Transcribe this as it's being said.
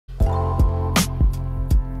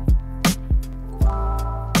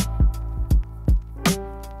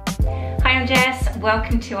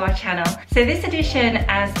welcome to our channel. So this edition,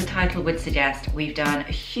 as the title would suggest, we've done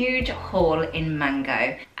a huge haul in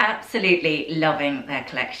Mango. Absolutely loving their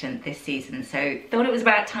collection this season, so thought it was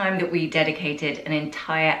about time that we dedicated an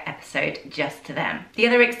entire episode just to them. The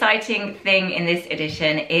other exciting thing in this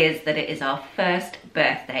edition is that it is our first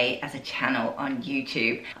birthday as a channel on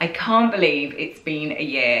YouTube. I can't believe it's been a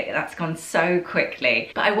year. That's gone so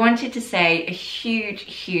quickly. But I wanted to say a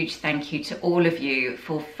huge thank you to all of you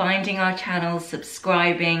for finding our channel,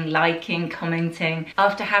 subscribing, liking, commenting.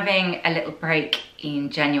 After having a little break in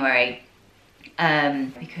January,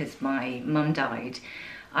 because my mum died,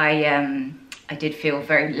 I did feel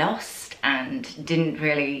very lost and didn't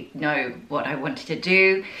really know what I wanted to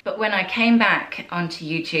do. But when I came back onto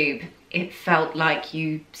YouTube, it felt like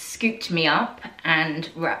you scooped me up and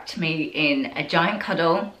wrapped me in a giant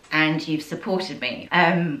cuddle, and you've supported me.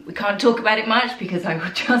 We can't talk about it much because I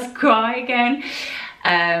will just cry again.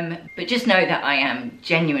 But just know that I am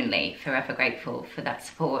genuinely forever grateful for that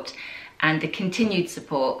support and the continued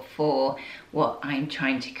support for what I'm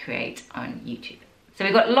trying to create on YouTube. So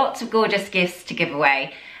we've got lots of gorgeous gifts to give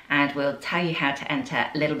away, and we'll tell you how to enter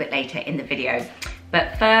a little bit later in the video.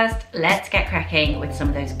 But first, let's get cracking with some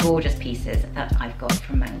of those gorgeous pieces that I've got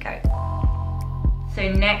from Mango. So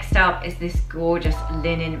next up is this gorgeous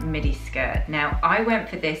linen midi skirt. Now, I went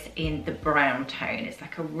for this in the brown tone. It's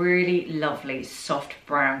like a really lovely soft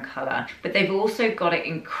brown color, but they've also got it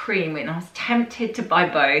in cream, and I was tempted to buy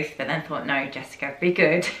both, but then thought, no, Jessica, be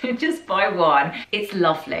good, just buy one. It's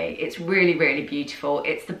lovely. It's really beautiful.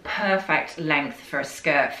 It's the perfect length for a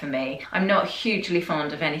skirt for me. I'm not hugely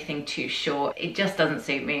fond of anything too short. It just doesn't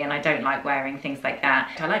suit me, and I don't like wearing things like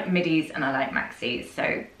that. I like midis and I like maxis,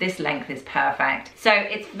 so this length is perfect. So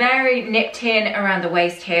it's very nipped in around the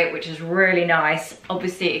waist here, which is really nice.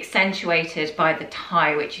 Obviously accentuated by the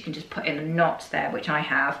tie, which you can just put in a knot there, which I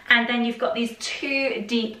have. And then you've got these two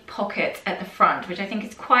deep pockets at the front, which I think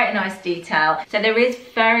is quite a nice detail. So there is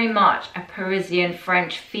very much a Parisian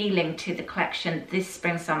French feeling to the collection this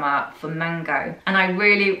spring summer for Mango. And I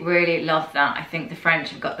really love that. I think the French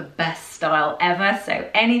have got the best style ever. So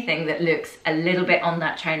anything that looks a little bit on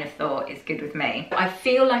that train of thought is good with me. I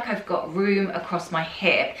feel like I've got room across my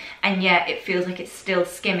hip, and yet it feels like it's still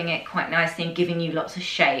skimming it quite nicely and giving you lots of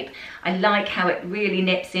shape. I like how it really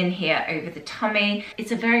nips in here over the tummy.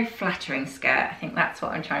 It's a very flattering skirt. I think that's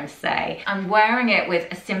what I'm trying to say. I'm wearing it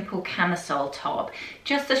with a simple camisole top,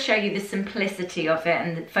 just to show you the simplicity of it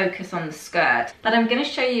and the focus on the skirt. But I'm going to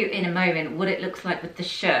show you in a moment what it looks like with the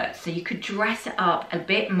shirt, so you could dress it up a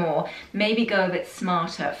bit more, maybe go a bit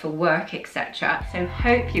smarter for work, etc. So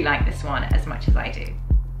hope you like this one as much as I do.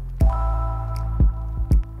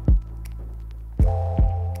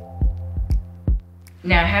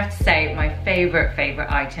 Now I have to say, my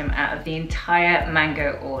favorite item out of the entire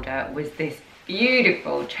Mango order was this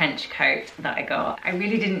beautiful trench coat that I got. I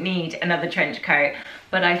really didn't need another trench coat,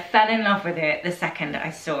 but I fell in love with it the second I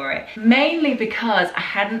saw it. Mainly because I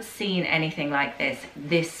hadn't seen anything like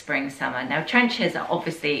this spring summer. Now trenches are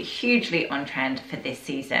obviously hugely on trend for this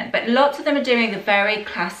season, but lots of them are doing the very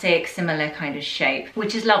classic similar kind of shape,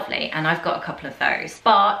 which is lovely, and I've got a couple of those.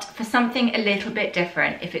 But for something a little bit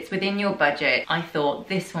different, if it's within your budget, I thought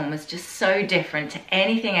this one was just so different to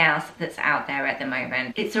anything else that's out there at the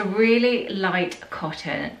moment. It's a really light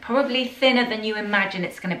cotton, probably thinner than you imagine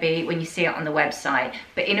it's going to be when you see it on the website,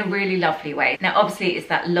 but in a really lovely way. Now obviously it's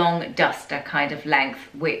that long duster kind of length,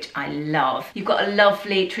 which I love. You've got a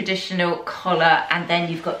lovely traditional collar, and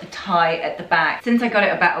then you've got the tie at the back. Since I got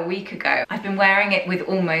it about a week ago, I've been wearing it with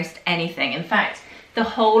almost anything. In fact, the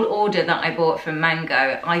whole order that I bought from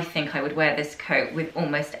Mango, I think I would wear this coat with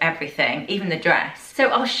almost everything, even the dress. So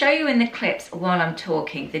I'll show you in the clips while I'm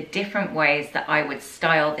talking the different ways that I would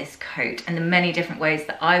style this coat and the many different ways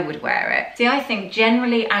that I would wear it. See, I think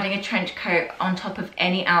generally adding a trench coat on top of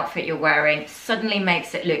any outfit you're wearing suddenly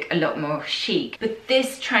makes it look a lot more chic. But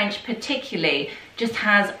this trench particularly just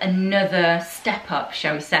has another step up,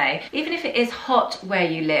 shall we say. Even if it is hot where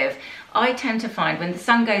you live, I tend to find when the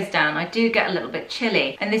sun goes down, I do get a little bit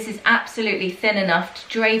chilly, and this is absolutely thin enough to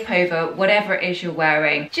drape over whatever it is you're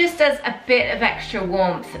wearing, just as a bit of extra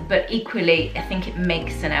warmth, but equally I think it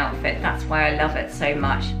makes an outfit. That's why I love it so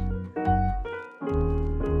much.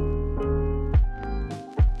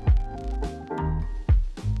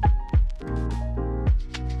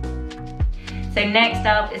 So next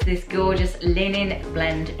up is this gorgeous linen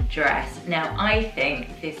blend dress. Now I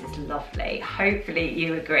think this is lovely. Hopefully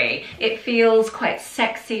you agree. It feels quite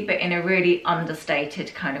sexy, but in a really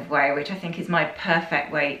understated kind of way, which I think is my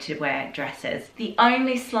perfect way to wear dresses. The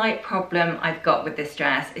only slight problem I've got with this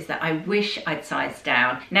dress is that I wish I'd sized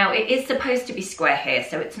down. Now it is supposed to be square here,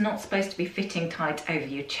 so it's not supposed to be fitting tight over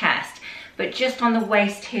your chest, but just on the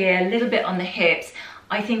waist here, a little bit on the hips,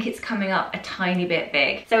 I think it's coming up a tiny bit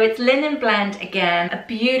big. So it's linen blend again, a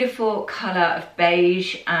beautiful color of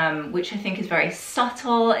beige, which I think is very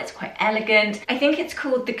subtle. It's quite elegant. I think it's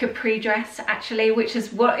called the capri dress actually, which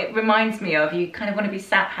is what it reminds me of. You kind of want to be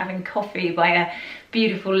sat having coffee by a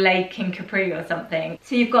beautiful lake in Capri or something.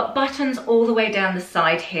 So you've got buttons all the way down the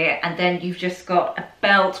side here, and then you've just got a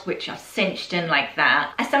belt which are cinched in like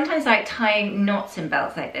that. I sometimes like tying knots in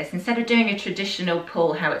belts like this instead of doing a traditional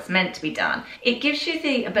pull how it's meant to be done. It gives you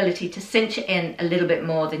the ability to cinch it in a little bit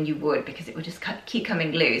more than you would, because it would just keep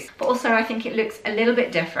coming loose. But also I think it looks a little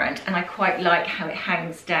bit different, and I quite like how it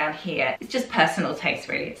hangs down here. It's just personal taste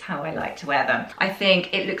really, it's how I like to wear them. I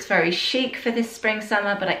think it looks very chic for this spring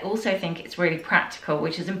summer, but I also think it's really practical,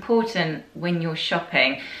 which is important when you're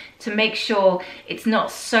shopping, to make sure it's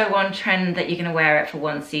not so on trend that you're going to wear it for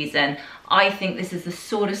one season. I think this is the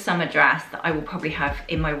sort of summer dress that I will probably have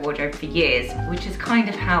in my wardrobe for years, which is kind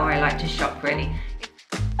of how I like to shop really.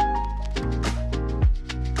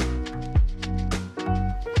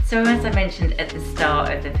 So as I mentioned at the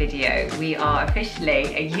start of the video, we are officially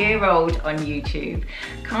a year old on YouTube.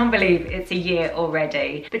 Can't believe it's a year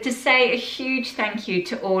already. But to say a huge thank you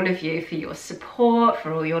to all of you for your support,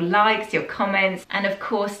 for all your likes, your comments, and of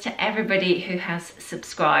course to everybody who has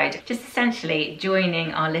subscribed, just essentially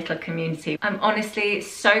joining our little community. I'm honestly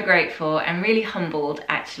so grateful and really humbled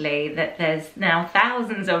actually that there's now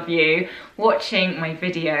thousands of you watching my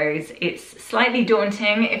videos. It's slightly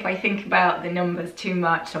daunting if I think about the numbers too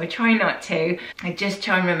much, so I try not to. I just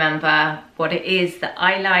try and remember what it is that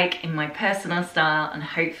I like in my personal style, and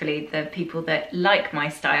hopefully the people that like my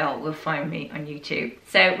style will find me on YouTube.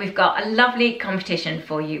 So we've got a lovely competition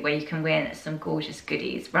for you where you can win some gorgeous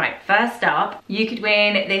goodies. Right, first up, you could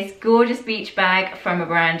win this gorgeous beach bag from a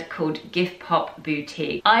brand called Gift Pop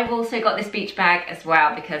Boutique. I've also got this beach bag as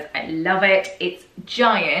well because I love it. It's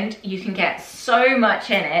giant, you can get so much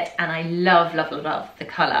in it, and I love, love, love the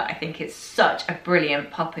colour. I think it's such a brilliant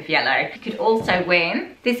pop of yellow. You could also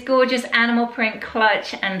win this gorgeous animal print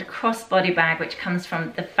clutch and crossbody bag, which comes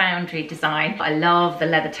from the Foundry design. I love the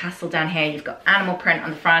leather tassel down here. You've got animal print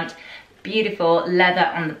on the front, beautiful leather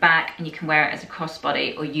on the back, and you can wear it as a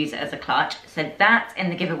crossbody or use it as a clutch. So that's in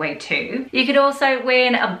the giveaway too. You could also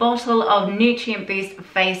win a bottle of Nutrient Boost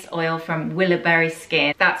face oil from Mulberry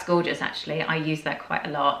Skin. That's gorgeous actually. I use that quite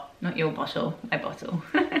a lot. Not your bottle, my bottle.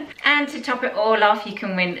 And to top it all off, you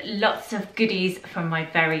can win lots of goodies from my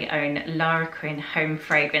very own Lara Quinn home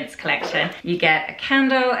fragrance collection. You get a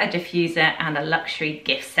candle, a diffuser, and a luxury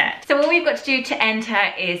gift set. So all we've got to do to enter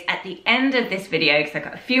is at the end of this video, because I've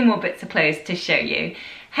got a few more bits of clothes to show you,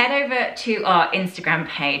 head over to our Instagram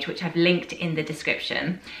page, which I've linked in the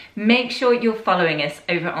description. Make sure you're following us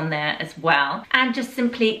over on there as well, and just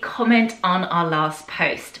simply comment on our last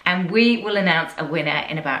post, and we will announce a winner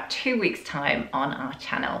in about 2 weeks' time on our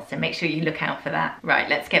channel, so make sure you look out for that. Right,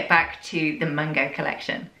 let's get back to the Mango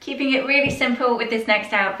collection. Keeping it really simple with this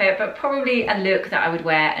next outfit, but probably a look that I would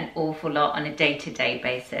wear an awful lot on a day-to-day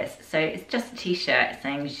basis. So it's just a t-shirt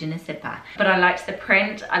saying je ne sais pas, but I liked the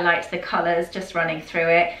print, I liked the colours just running through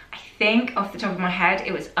it. I think off the top of my head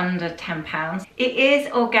it was under £10. It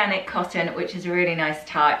is organic cotton, which is a really nice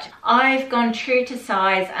touch. I've gone true to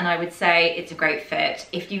size, and I would say it's a great fit.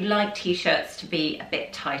 If you like t-shirts to be a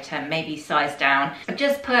bit tighter, maybe size down. I've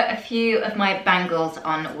just put a few of my bangles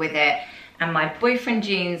on with it, and my boyfriend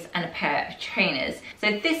jeans and a pair of trainers.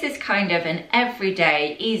 So this is kind of an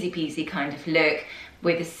everyday, easy peasy kind of look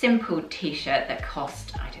with a simple t-shirt that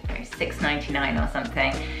cost, I don't know, $6.99 or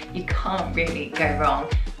something. You can't really go wrong.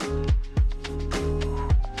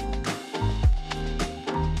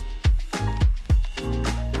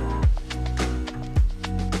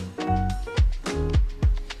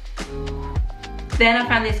 Then I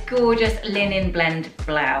found this gorgeous linen blend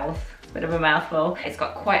blouse. Bit of a mouthful. It's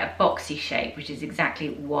got quite a boxy shape, which is exactly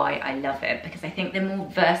why I love it, because I think they're more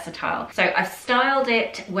versatile. So I've styled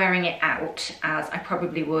it wearing it out as I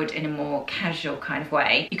probably would in a more casual kind of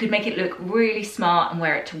way. You could make it look really smart and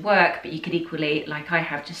wear it to work, but you could equally, like I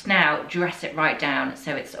have just now, dress it right down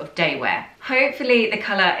so it's sort of day wear. Hopefully the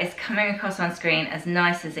colour is coming across on screen as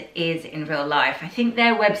nice as it is in real life. I think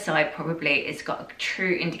their website probably has got a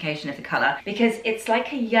true indication of the colour, because it's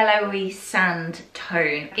like a yellowy sand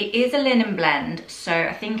tone. It is a linen blend, so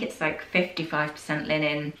I think it's like 55%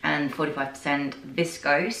 linen and 45%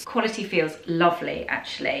 viscose. Quality feels lovely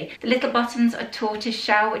actually. The little buttons are tortoise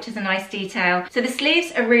shell, which is a nice detail. So the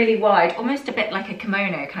sleeves are really wide, almost a bit like a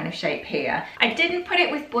kimono kind of shape here. I didn't put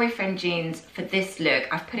it with boyfriend jeans for this look.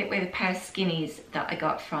 I've put it with a pair of skinnies that I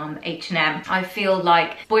got from H&M. I feel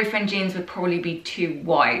like boyfriend jeans would probably be too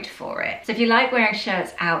wide for it. So if you like wearing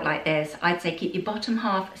shirts out like this, I'd say keep your bottom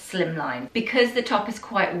half slimline. Because the top is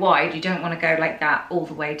quite wide, you don't want to go like that all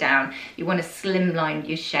the way down. You want to slimline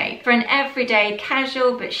your shape. For an everyday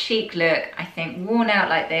casual but chic look, I think worn out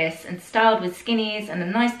like this and styled with skinnies and a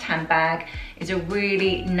nice tan bag is a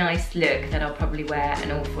really nice look that I'll probably wear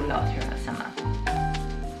an awful lot throughout summer.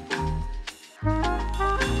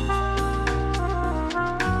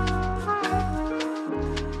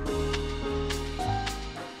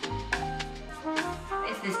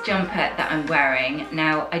 Jumper that I'm wearing.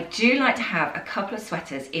 Now, I do like to have a couple of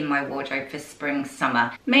sweaters in my wardrobe for spring,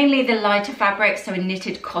 summer. Mainly the lighter fabric, so a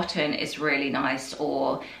knitted cotton is really nice,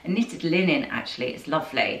 or a knitted linen actually is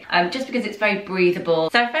lovely, just because it's very breathable.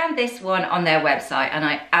 So I found this one on their website and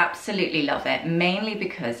I absolutely love it, mainly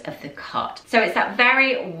because of the cut. So it's that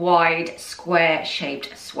very wide, square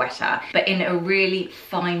shaped sweater, but in a really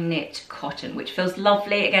fine knit cotton, which feels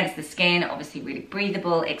lovely against the skin, obviously really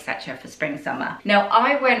breathable, etc. for spring, summer. Now,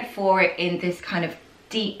 I went for it in this kind of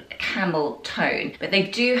deep camel tone, but they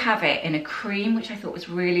do have it in a cream, which I thought was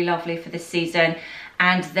really lovely for this season,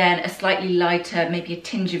 and then a slightly lighter, maybe a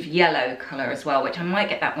tinge of yellow color as well, which I might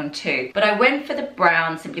get that one too. But I went for the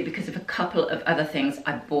brown simply because of a couple of other things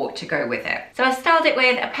I bought to go with it. So I styled it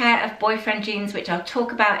with a pair of boyfriend jeans, which I'll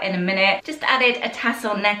talk about in a minute. Just added a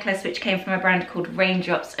tassel necklace, which came from a brand called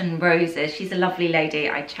Raindrops and Roses. She's a lovely lady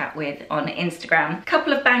I chat with on Instagram. A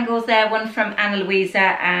couple of bangles there, one from Anna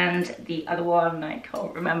Louisa and the other one, I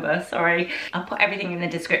can't remember, sorry. I'll put everything in the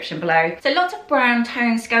description below. So lots of brown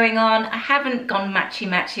tones going on. I haven't gone matchy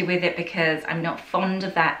with it because I'm not fond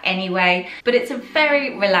of that anyway, but it's a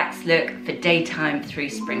very relaxed look for daytime through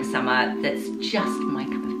spring, summer that's just my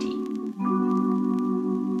cup of tea.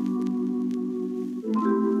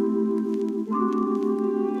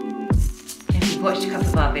 If you've watched a couple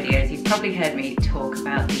of our videos, you've probably heard me talk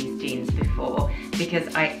about these jeans before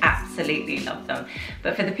because I absolutely love them.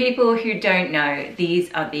 But for the people who don't know,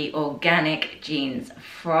 these are the organic jeans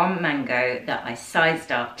from Mango that I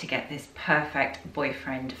sized up to get this perfect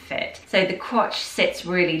boyfriend fit. So the crotch sits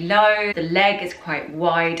really low, the leg is quite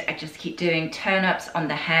wide. I just keep doing turn-ups on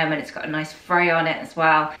the hem and it's got a nice fray on it as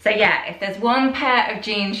well. So yeah, if there's one pair of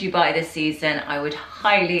jeans you buy this season, I would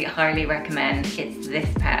highly, highly recommend it's this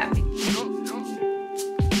pair.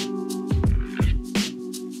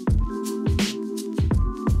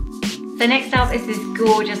 So next up is this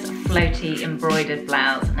gorgeous floaty embroidered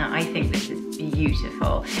blouse. Now I think this is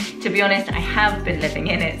beautiful. To be honest, I have been living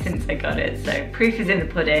in it since I got it, so proof is in the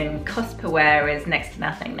pudding. Cost per wear is next to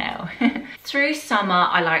nothing now. Through summer,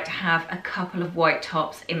 I like to have a couple of white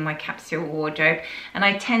tops in my capsule wardrobe, and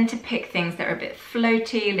I tend to pick things that are a bit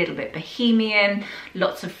floaty, a little bit bohemian,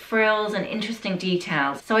 lots of frills and interesting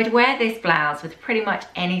details. So I'd wear this blouse with pretty much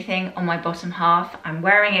anything on my bottom half. I'm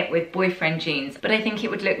wearing it with boyfriend jeans, but I think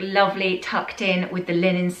it would look lovely tucked in with the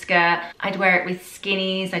linen skirt. I'd wear it with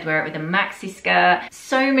skinnies, I'd wear it with a maxi skirt,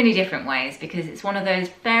 so many different ways because it's one of those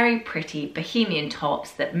very pretty bohemian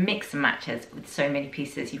tops that mix and matches with so many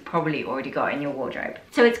pieces you've probably already got in your wardrobe.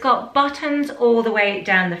 So it's got buttons all the way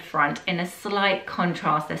down the front in a slight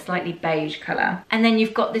contrast, a slightly beige colour. And then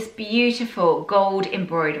you've got this beautiful gold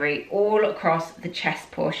embroidery all across the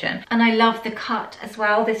chest portion. And I love the cut as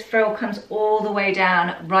well. This frill comes all the way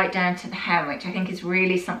down, right down to the hem, which I think is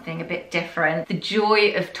really something a bit different. The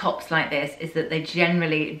joy of tops like this is that they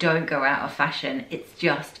generally don't go out of fashion. It's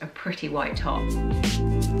just a pretty white top.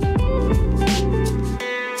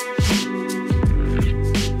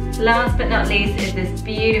 Last but not least is this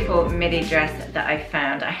beautiful midi dress that I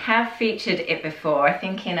found. I have featured it before, I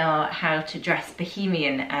think in our how to dress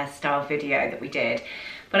bohemian style video that we did.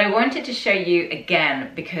 But I wanted to show you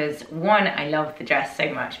again because one, I love the dress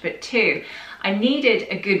so much, but two, I needed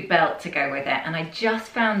a good belt to go with it, and I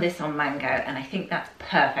just found this on Mango and I think that's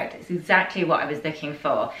perfect. It's exactly what I was looking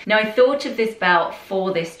for. Now I thought of this belt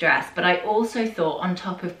for this dress, but I also thought on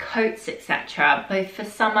top of coats, etc., both for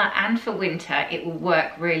summer and for winter, it will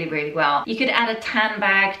work really, really well. You could add a tan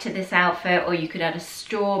bag to this outfit, or you could add a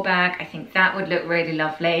straw bag. I think that would look really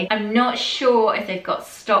lovely. I'm not sure if they've got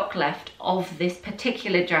stock left of this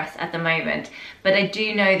particular dress at the moment, but I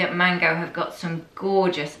do know that Mango have got some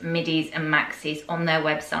gorgeous midis and maxis maxis on their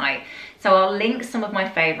website. So I'll link some of my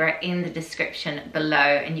favorite in the description below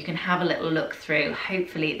and you can have a little look through.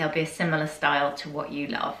 Hopefully there'll be a similar style to what you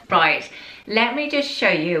love. Right, let me just show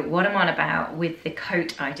you what I'm on about with the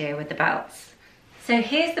coat idea with the belts. So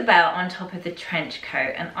here's the belt on top of the trench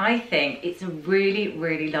coat, and I think it's a really,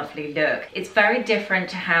 really lovely look. It's very different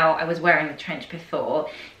to how I was wearing the trench before.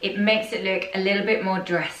 It makes it look a little bit more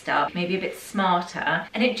dressed up, maybe a bit smarter,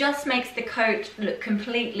 and it just makes the coat look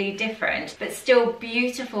completely different, but still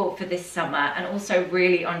beautiful for this summer and also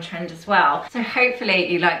really on trend as well. So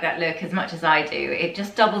hopefully you like that look as much as I do. It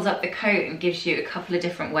just doubles up the coat and gives you a couple of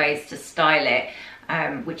different ways to style it.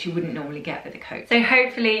 Which you wouldn't normally get with a coat. So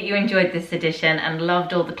hopefully you enjoyed this edition and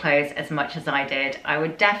loved all the clothes as much as I did. I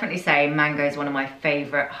would definitely say Mango is one of my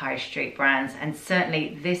favourite high street brands, and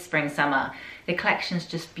certainly this spring summer the collection's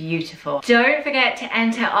just beautiful. Don't forget to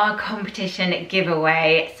enter our competition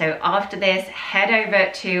giveaway. So after this, head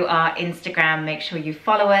over to our Instagram, make sure you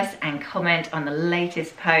follow us and comment on the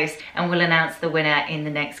latest post, and we'll announce the winner in the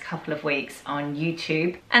next couple of weeks on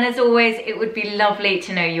YouTube. And as always, it would be lovely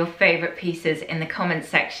to know your favourite pieces in the comments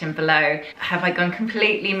section below. Have I gone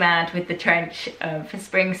completely mad with the trench for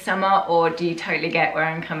spring, summer, or do you totally get where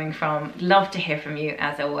I'm coming from? Love to hear from you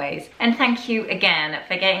as always. And thank you again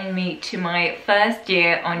for getting me to my first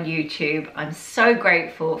year on YouTube. I'm so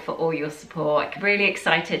grateful for all your support. Really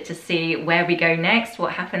excited to see where we go next,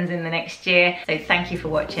 what happens in the next year. So thank you for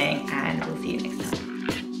watching, and we'll see you next time.